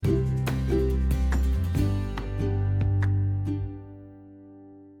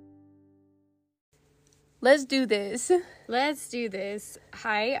Let's do this. Let's do this.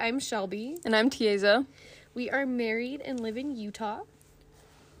 Hi, I'm Shelby. And I'm Tiesa. We are married and live in Utah.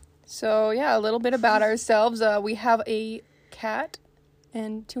 So, yeah, a little bit about ourselves. We have a cat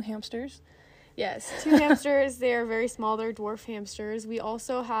and 2 hamsters. Yes, 2 hamsters. They are very small. They're dwarf hamsters. We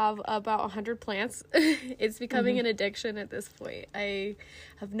also have about 100 plants. It's becoming an addiction at this point. I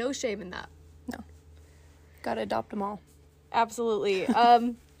have no shame in that. No. Gotta adopt them all. Absolutely.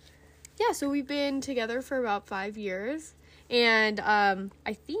 Yeah, so we've been together for about 5 years. And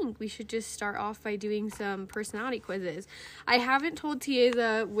I think we should just start off by doing some personality quizzes. I haven't told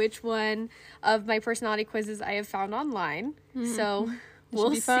Tiesa which one of my personality quizzes I have found online. So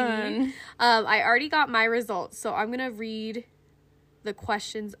we'll see. Fun. I already got my results, so I'm going to read the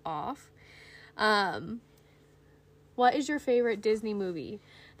questions off. What is your favorite Disney movie?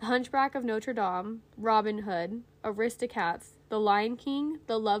 The Hunchback of Notre Dame, Robin Hood, Aristocats, The Lion King,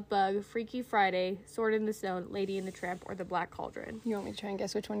 The Love Bug, Freaky Friday, Sword in the Stone, Lady and the Tramp, or The Black Cauldron? You want me to try and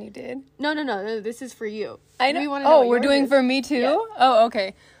guess which one you did? No, this is for you. I know. We wanna know what we're yours doing is. for me too? Yeah. Oh,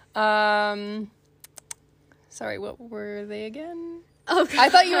 okay. Sorry, what were they again? Oh, God. I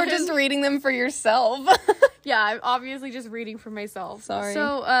thought you were just reading them for yourself. Yeah, I'm obviously just reading for myself. Sorry.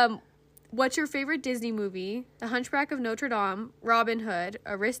 So, what's your favorite Disney movie? The Hunchback of Notre Dame, Robin Hood,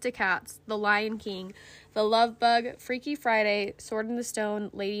 Aristocats, The Lion King, The Love Bug, Freaky Friday, Sword in the Stone,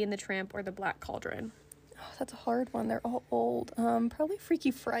 Lady and the Tramp, or The Black Cauldron? Oh, that's a hard one. They're all old. Probably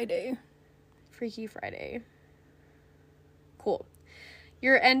Freaky Friday. Freaky Friday. Cool.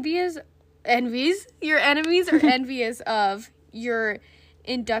 Your enemies are envious of your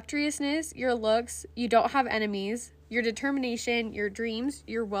industriousness, your looks, you don't have enemies, your determination, your dreams,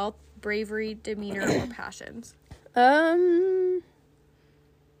 your wealth, bravery, demeanor, or passions. I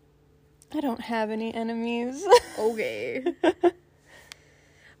don't have any enemies. Okay.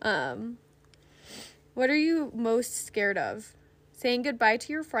 What are you most scared of? Saying goodbye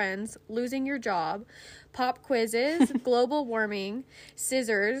to your friends, losing your job, pop quizzes, global warming,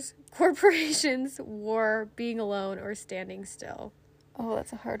 scissors, corporations, war, being alone, or standing still? Oh,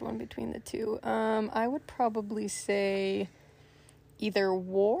 that's a hard one between the two. I would probably say either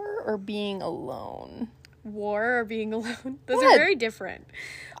war or being alone. War or being alone? Those What? are very different.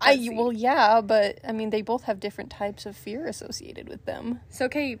 Well, yeah, but I mean, they both have different types of fear associated with them. So,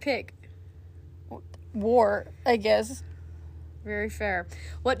 okay, pick. War, I guess. Very fair.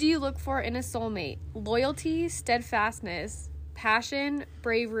 What do you look for in a soulmate? Loyalty, steadfastness, passion,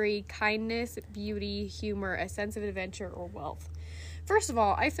 bravery, kindness, beauty, humor, a sense of adventure, or wealth? First of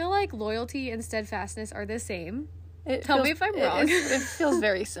all, I feel like loyalty and steadfastness are the same. Tell me if I'm wrong. It feels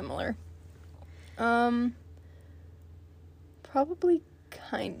very similar. Probably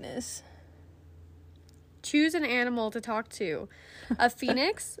kindness. Choose an animal to talk to. A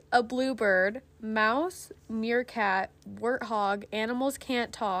phoenix, a bluebird, mouse, meerkat, warthog, animals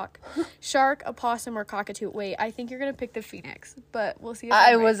can't talk, shark, opossum, or cockatoo. Wait, I think you're going to pick the phoenix, but we'll see if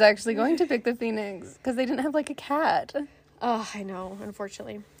I I'm right. was actually going to pick the phoenix because they didn't have like a cat. Oh, I know,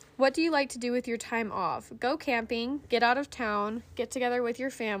 unfortunately. What do you like to do with your time off? Go camping, get out of town, get together with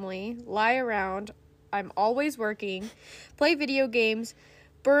your family, lie around, I'm always working, play video games,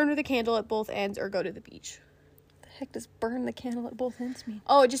 burn with a candle at both ends, or go to the beach. The heck does burn the candle at both ends mean?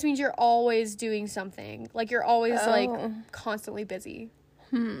 Oh, it just means you're always doing something. Like, you're always, constantly busy.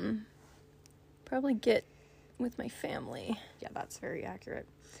 Probably get with my family. Yeah, that's very accurate.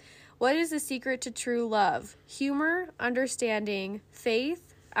 What is the secret to true love? Humor, understanding,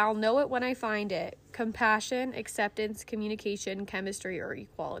 faith, I'll know it when I find it, compassion, acceptance, communication, chemistry, or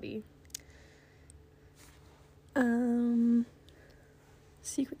equality?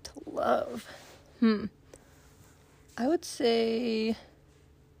 Secret to love. I would say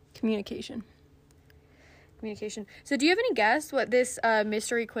communication. Communication. So do you have any guess what this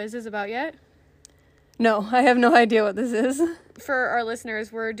mystery quiz is about yet? No, I have no idea what this is. For our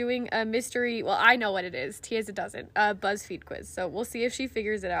listeners, we're doing a mystery. Well, I know what it is. Tiesa doesn't. A BuzzFeed quiz. So we'll see if she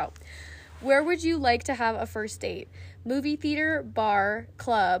figures it out. Where would you like to have a first date? Movie theater, bar,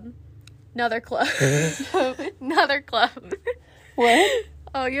 club, another club. Another club. What?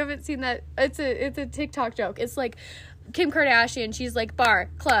 Oh, you haven't seen that? It's a TikTok joke. It's like Kim Kardashian. She's like bar,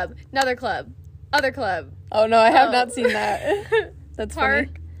 club, another club, other club. Oh, no, I have not seen that. That's Park,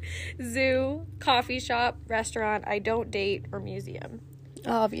 funny. zoo, coffee shop, restaurant, I don't date, or museum.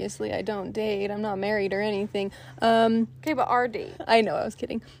 Obviously, I don't date. I'm not married or anything. Okay, but our date. I know, I was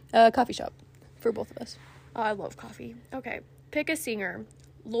kidding. Coffee shop for both of us. Oh, I love coffee. Okay. Pick a singer.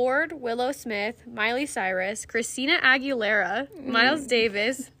 Lord, Willow Smith, Miley Cyrus, Christina Aguilera, Miles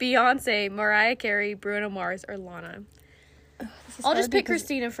Davis, Beyonce, Mariah Carey, Bruno Mars, or Lana. I'll just pick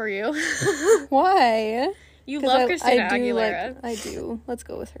Christina for you. Why? You love Christina Aguilera. I do. Let's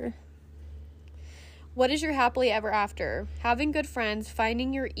go with her. What is your happily ever after? Having good friends,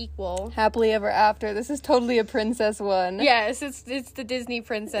 finding your equal. Happily ever after. This is totally a princess one. Yes, it's the Disney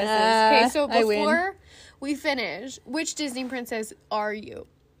princesses. Okay, so I win. before we finish, which Disney princess are you?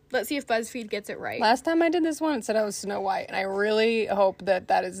 Let's see if BuzzFeed gets it right. Last time I did this one, it said I was Snow White, and I really hope that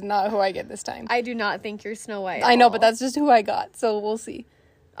is not who I get this time. I do not think you're Snow White. I know, but that's just who I got, so we'll see.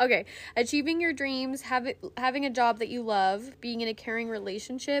 Okay. Achieving your dreams, having a job that you love, being in a caring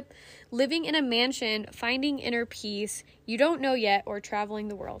relationship, living in a mansion, finding inner peace, you don't know yet, or traveling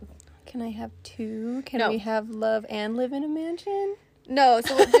the world. Can I have two? Can No. we have love and live in a mansion? No,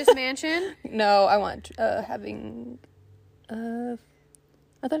 so just mansion? No, I want having...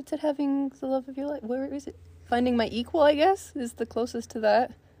 I thought it said having the love of your life. Where is it? Finding my equal, I guess, is the closest to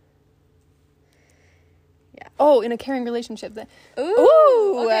that. Yeah. Oh, in a caring relationship.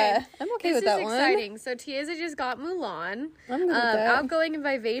 Ooh, okay. I'm okay with that one. This is exciting. So Tiaza just got Mulan. I'm good with that. Outgoing and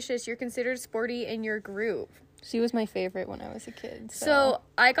vivacious. You're considered sporty in your group. She was my favorite when I was a kid. So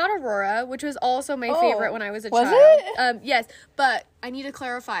I got Aurora, which was also my favorite when I was a child. Was it? Yes, but I need to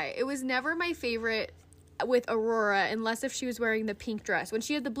clarify. It was never my favorite with Aurora, unless if she was wearing the pink dress. When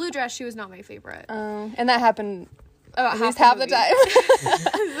she had the blue dress, she was not my favorite. And that happened About at least half the time.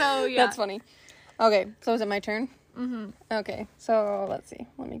 So yeah, That's funny. Okay, so is it my turn? Mm-hmm. Okay, so let's see.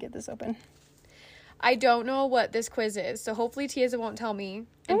 Let me get this open. I don't know what this quiz is, so hopefully Tiaza won't tell me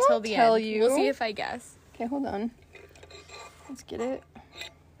until the tell end. you. We'll see if I guess. Okay, hold on. Let's get it.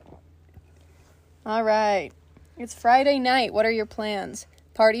 All right. It's Friday night. What are your plans?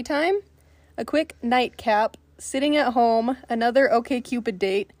 Party time? A quick nightcap? Sitting at home? Another OkCupid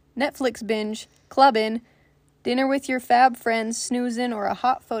date? Netflix binge? Clubbing? Dinner with your fab friends? Snoozing? Or a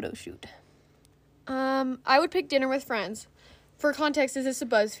hot photo shoot? I would pick dinner with friends. For context, is this a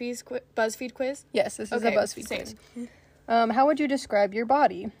BuzzFeed quiz? Yes, this is a BuzzFeed quiz. Same. How would you describe your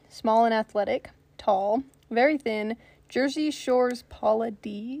body? Small and athletic? Tall? Very thin? Jersey Shore's Paula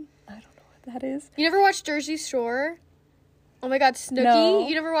D? I don't know what that is. You never watched Jersey Shore? Oh my god, Snooki? No.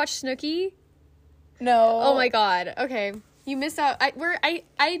 You never watched Snooki? No. Oh my god. Okay. You missed out.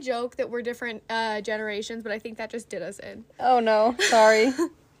 I joke that we're different generations, but I think that just did us in. Oh no, sorry.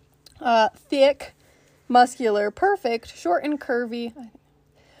 Thick, muscular, perfect, short and curvy.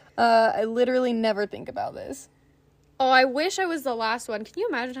 I literally never think about this. Oh, I wish I was the last one. Can you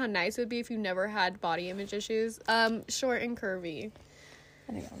imagine how nice it would be if you never had body image issues? Short and curvy.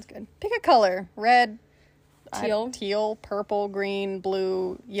 I think that one's good. Pick a color. Red, Teal, purple, green,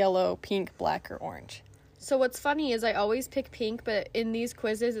 blue, yellow, pink, black, or orange. So what's funny is I always pick pink, but in these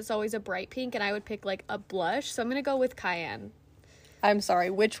quizzes, it's always a bright pink, and I would pick, like, a blush. So I'm going to go with cayenne. I'm sorry,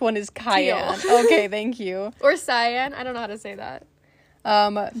 which one is cayenne? Okay, thank you. Or cyan. I don't know how to say that.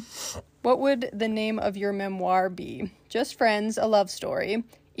 What would the name of your memoir be? Just Friends, a love story.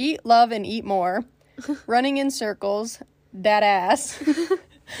 Eat, love, and eat more. Running in circles. Dat ass.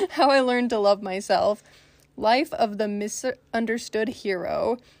 How I learned to love myself. Life of the misunderstood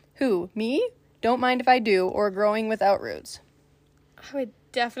hero. Who? Me? Don't mind if I do. Or growing without roots. I would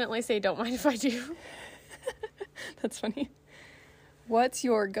definitely say don't mind if I do. That's funny. What's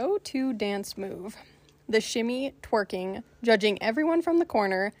your go-to dance move? The shimmy, twerking, judging everyone from the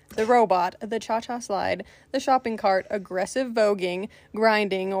corner, the robot, the cha-cha slide, the shopping cart, aggressive voguing,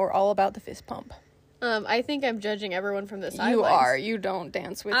 grinding, or all about the fist pump. I think I'm judging everyone from the sidelines. You are. You don't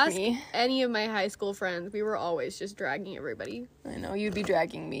dance with me. Ask any of my high school friends. We were always just dragging everybody. I know. You'd be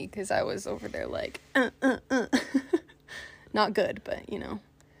dragging me because I was over there like, Not good, but, you know.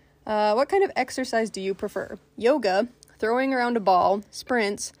 What kind of exercise do you prefer? Yoga, throwing around a ball,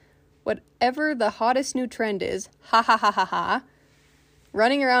 sprints, whatever the hottest new trend is, ha ha ha ha ha,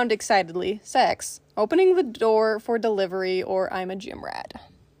 running around excitedly, sex, opening the door for delivery, or I'm a gym rat.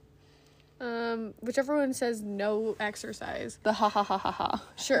 Whichever one says no exercise. The ha ha ha ha ha.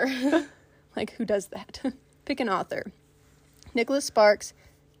 Sure. Like, who does that? Pick an author. Nicholas Sparks,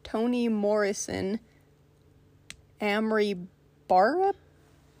 Toni Morrison, Amri Baraka?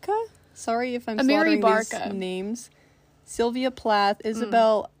 Sorry if I'm slaughtering these names. Sylvia Plath,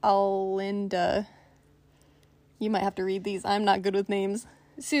 Isabel Allende. You might have to read these. I'm not good with names.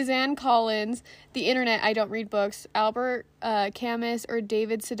 Suzanne Collins, The Internet, I Don't Read Books, Albert Camus, or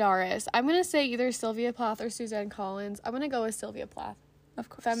David Sedaris. I'm going to say either Sylvia Plath or Suzanne Collins. I'm going to go with Sylvia Plath. Of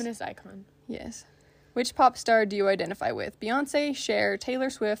course. Feminist icon. Yes. Which pop star do you identify with? Beyonce, Cher, Taylor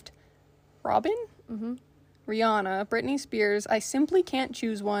Swift, Robin? Mm-hmm. Rihanna, Britney Spears, I simply can't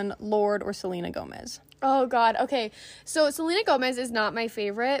choose one, Lorde, or Selena Gomez. Oh, God. Okay. So Selena Gomez is not my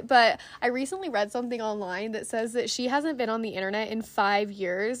favorite, but I recently read something online that says that she hasn't been on the internet in 5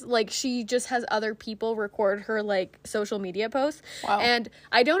 years. Like, she just has other people record her, like, social media posts. Wow. And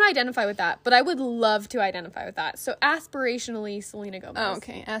I don't identify with that, but I would love to identify with that. So, aspirationally, Selena Gomez. Oh,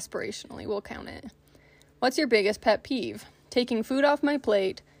 okay. Aspirationally, we'll count it. What's your biggest pet peeve? Taking food off my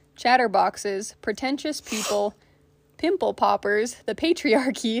plate, chatterboxes, pretentious people, pimple poppers, the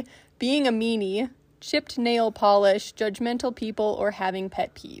patriarchy, being a meanie, chipped nail polish, judgmental people, or having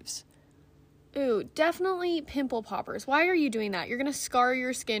pet peeves. Ooh, definitely pimple poppers. Why are you doing that? You're going to scar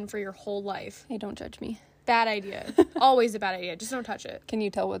your skin for your whole life. Hey, don't judge me. Bad idea. Always a bad idea. Just don't touch it. Can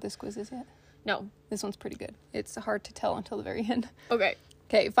you tell what this quiz is yet? No. This one's pretty good. It's hard to tell until the very end. Okay.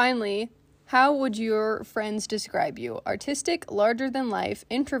 Okay, finally, how would your friends describe you? Artistic, larger than life,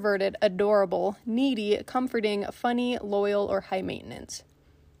 introverted, adorable, needy, comforting, funny, loyal, or high maintenance?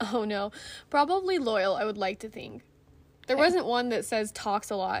 Oh, no. Probably loyal, I would like to think. There wasn't one that says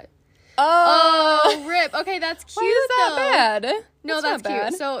talks a lot. Oh, rip. Okay, that's cute, Why is that though. bad? No, that's cute.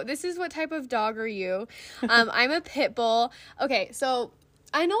 bad. So, this is what type of dog are you? I'm a pit bull. Okay, so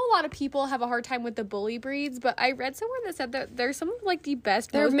I know a lot of people have a hard time with the bully breeds, but I read somewhere that said that they're some of, like, the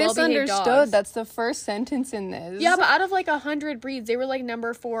best, They're most well-behaved misunderstood. dogs. That's the first sentence in this. Yeah, but out of, like, 100 breeds, they were, like,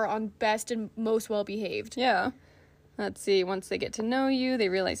 number 4 on best and most well-behaved. Yeah. Let's see. Once they get to know you, they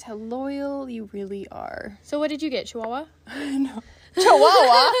realize how loyal you really are. So, what did you get, Chihuahua? No.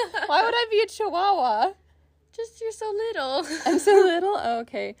 Chihuahua? Why would I be a Chihuahua? Just, you're so little. I'm so little? Oh,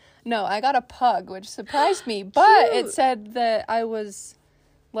 okay. No, I got a pug, which surprised me. But Cute. it said that I was,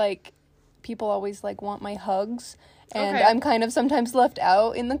 like, people always, like, want my hugs. And Okay. I'm kind of sometimes left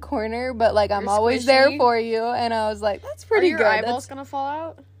out in the corner. But, like, I'm You're always squishy. there for you. And I was like, that's pretty Are your good. eyeballs gonna fall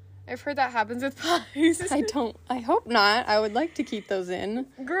out? I've heard that happens with pies. I hope not. I would like to keep those in.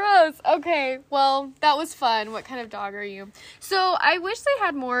 Gross. Okay, well, that was fun. What kind of dog are you? So, I wish they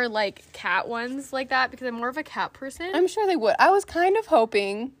had more, like, cat ones like that, because I'm more of a cat person. I'm sure they would. I was kind of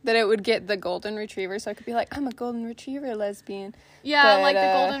hoping that it would get the golden retriever so I could be like, I'm a golden retriever lesbian. Yeah, But, like,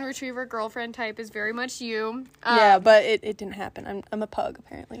 the golden retriever girlfriend type is very much you. Yeah, but it didn't happen. I'm a pug,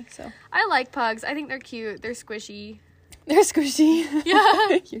 apparently, so. I like pugs. I think they're cute. They're squishy. They're squishy.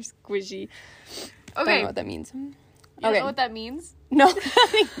 Yeah. You're squishy. Don't Okay. know what that means. You Okay. know what that means? No.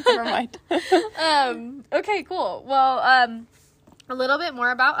 Never mind. Okay, cool. Well, a little bit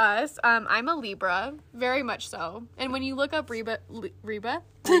more about us. I'm a Libra, very much so. And when you look up Reba? Reba.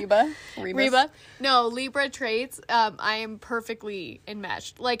 No, Libra traits, I am perfectly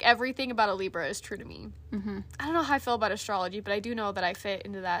enmeshed. Like, everything about a Libra is true to me. Mm-hmm. I don't know how I feel about astrology, but I do know that I fit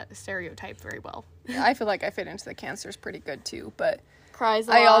into that stereotype very well. I feel like I fit into the Cancers pretty good, too, but Cries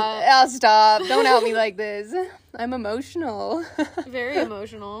a lot. I'll stop. Don't out me like this. I'm emotional. Very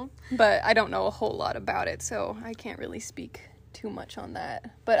emotional. But I don't know a whole lot about it, so I can't really speak too much on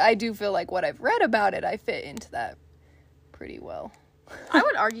that. But I do feel like what I've read about it, I fit into that pretty well. I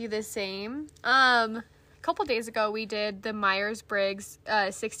would argue the same. A couple days ago, we did the Myers-Briggs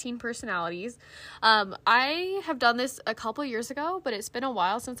 16 personalities. I have done this a couple years ago, but it's been a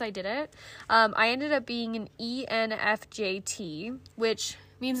while since I did it. I ended up being an ENFJT, which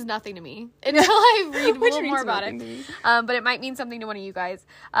means nothing to me until I read a little more about it. But it might mean something to one of you guys.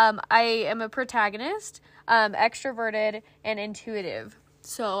 I am a protagonist, extroverted, and intuitive.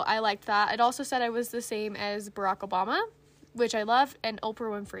 So I liked that. It also said I was the same as Barack Obama, which I love, and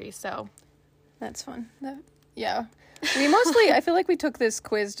Oprah Winfrey, so. That's fun. Yeah. We mostly, I feel like we took this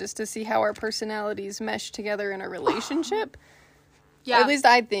quiz just to see how our personalities mesh together in a relationship. Yeah. At least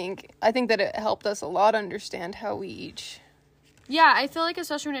I think. I think that it helped us a lot understand how we each... Yeah, I feel like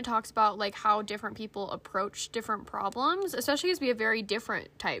especially when it talks about, like, how different people approach different problems, especially because we have very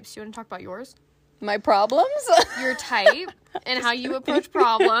different types. You want to talk about yours? My problems? Your type and how you approach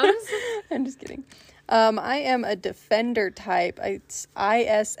problems. I'm just kidding. I am a defender type. It's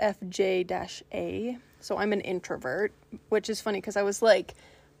ISFJ-A. So I'm an introvert, which is funny because I was like,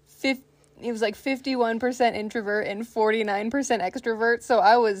 it was like 51% introvert and 49% extrovert. So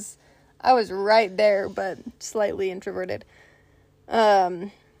I was right there, but slightly introverted.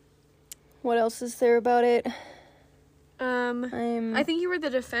 What else is there about it? I think you were the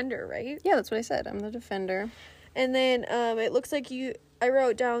defender, right? Yeah, that's what I said. I'm the defender. And then it looks like I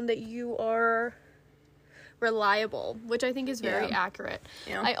wrote down that you are reliable, which I think is very accurate.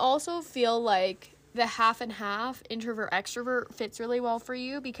 Yeah. I also feel like the half and half introvert extrovert fits really well for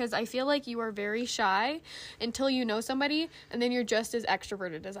you, because I feel like you are very shy until you know somebody, and then you're just as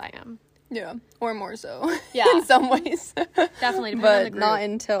extroverted as I am. Yeah, or more so. Yeah. In some ways. Definitely, depending on the But group. not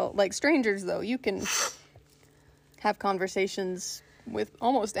until, like, strangers, though. You can have conversations with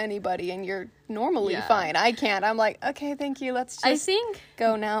almost anybody, and you're normally Yeah. fine. I can't. I'm like, okay, thank you. Let's just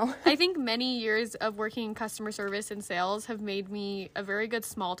go now. I think many years of working in customer service and sales have made me a very good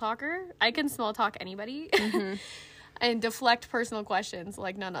small talker. I can small talk anybody and deflect personal questions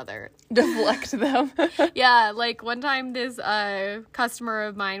like none other. Deflect them. Yeah, like one time this customer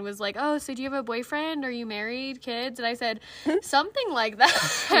of mine was like, oh, so do you have a boyfriend? Are you married? Kids? And I said, something like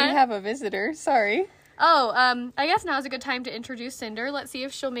that. We have a visitor. Sorry. Oh, I guess now's a good time to introduce Cinder. Let's see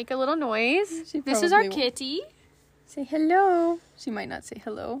if she'll make a little noise. This is our kitty. Say hello. She might not say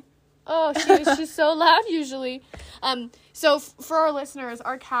hello. Oh, she's so loud usually. So for our listeners,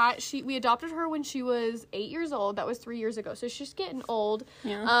 our cat, we adopted her when she was 8 years old. That was 3 years ago. So she's getting old.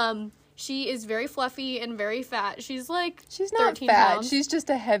 Yeah. She is very fluffy and very fat. She's not 13 fat. Pounds. She's just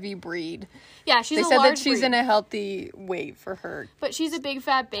a heavy breed. Yeah, she's a large breed. They said that she's breed. in a healthy weight for her. But she's a big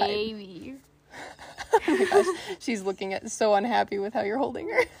fat baby. Oh my gosh, she's looking so unhappy with how you're holding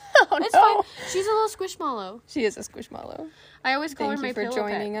her. Oh, it's no. fine. She's a little squishmallow. She is a squishmallow. I always call her my pillow pet. Thank you for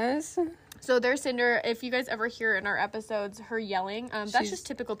joining us. So there's Cinder. If you guys ever hear in our episodes her yelling, that's just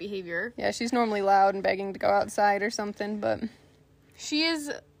typical behavior. Yeah, she's normally loud and begging to go outside or something, but she is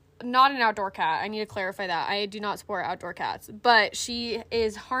not an outdoor cat. I need to clarify that. I do not support outdoor cats, but she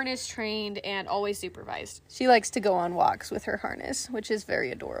is harness trained and always supervised. She likes to go on walks with her harness, which is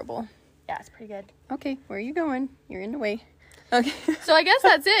very adorable. Yeah, it's pretty good. Okay, where are you going? You're in the way. Okay. So I guess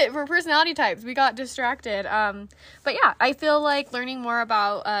that's it for personality types. We got distracted. But yeah, I feel like learning more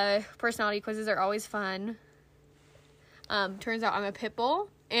about personality quizzes are always fun. Turns out I'm a pit bull,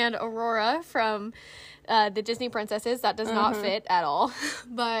 and Aurora from the Disney Princesses, that does not fit at all.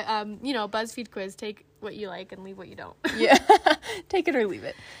 But, BuzzFeed quiz, take what you like and leave what you don't. Yeah, take it or leave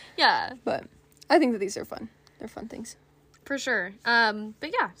it. Yeah. But I think that these are fun. They're fun things. For sure.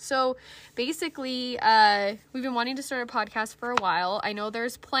 But yeah, so basically, we've been wanting to start a podcast for a while. I know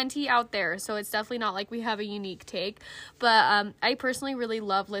there's plenty out there, so it's definitely not like we have a unique take. But I personally really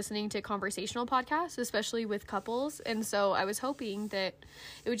love listening to conversational podcasts, especially with couples. And so I was hoping that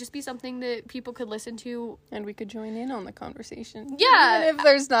it would just be something that people could listen to. And we could join in on the conversation. Yeah. Even if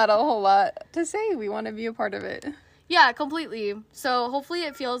there's not a whole lot to say, we want to be a part of it. Yeah, completely. So hopefully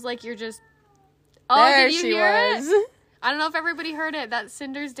it feels like you're just... Oh, there did you she hear was. it? I don't know if everybody heard it. That's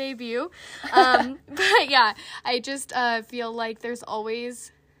Cinder's debut. But yeah, I just feel like we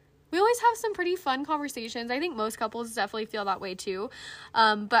always have some pretty fun conversations. I think most couples definitely feel that way too.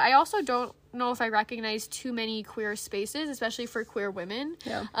 But I also don't know if I recognize too many queer spaces, especially for queer women.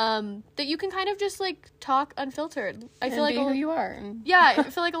 Yeah. That you can kind of just like talk unfiltered. I feel like be who you are. Yeah, I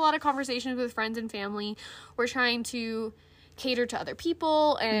feel like a lot of conversations with friends and family, we're trying to cater to other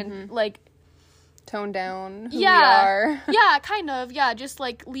people and like tone down who we are. Yeah, kind of. Yeah, just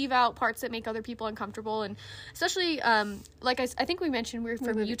like leave out parts that make other people uncomfortable, and especially like I think we mentioned we're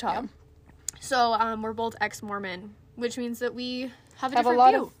from Utah. Yeah. So we're both ex-Mormon, which means that we have a different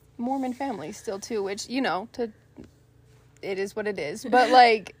lot view. Of Mormon families still too, which it is what it is. But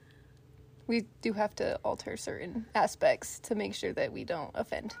like we do have to alter certain aspects to make sure that we don't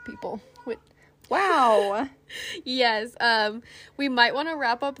offend people. Wow. Yes. We might want to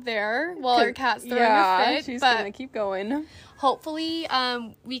wrap up there while our cat's throwing a fit. She's gonna keep going. Hopefully,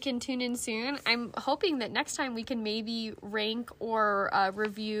 we can tune in soon. I'm hoping that next time we can maybe rank or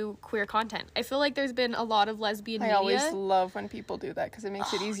review queer content. I feel like there's been a lot of lesbian media. I always love when people do that because it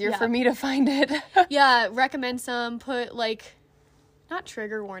makes it easier for me to find it. Yeah, recommend some. Put like, not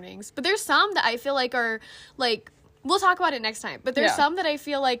trigger warnings, but there's some that I feel like are like. We'll talk about it next time, but there's some that I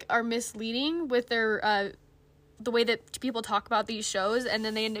feel like are misleading with their, the way that people talk about these shows, and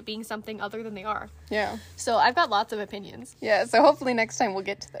then they end up being something other than they are. Yeah. So I've got lots of opinions. Yeah, so hopefully next time we'll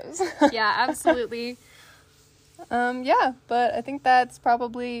get to those. Yeah, absolutely. Yeah, but I think that's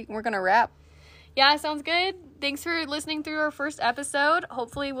probably, we're gonna wrap. Yeah, sounds good. Thanks for listening through our first episode.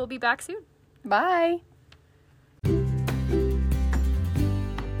 Hopefully we'll be back soon. Bye.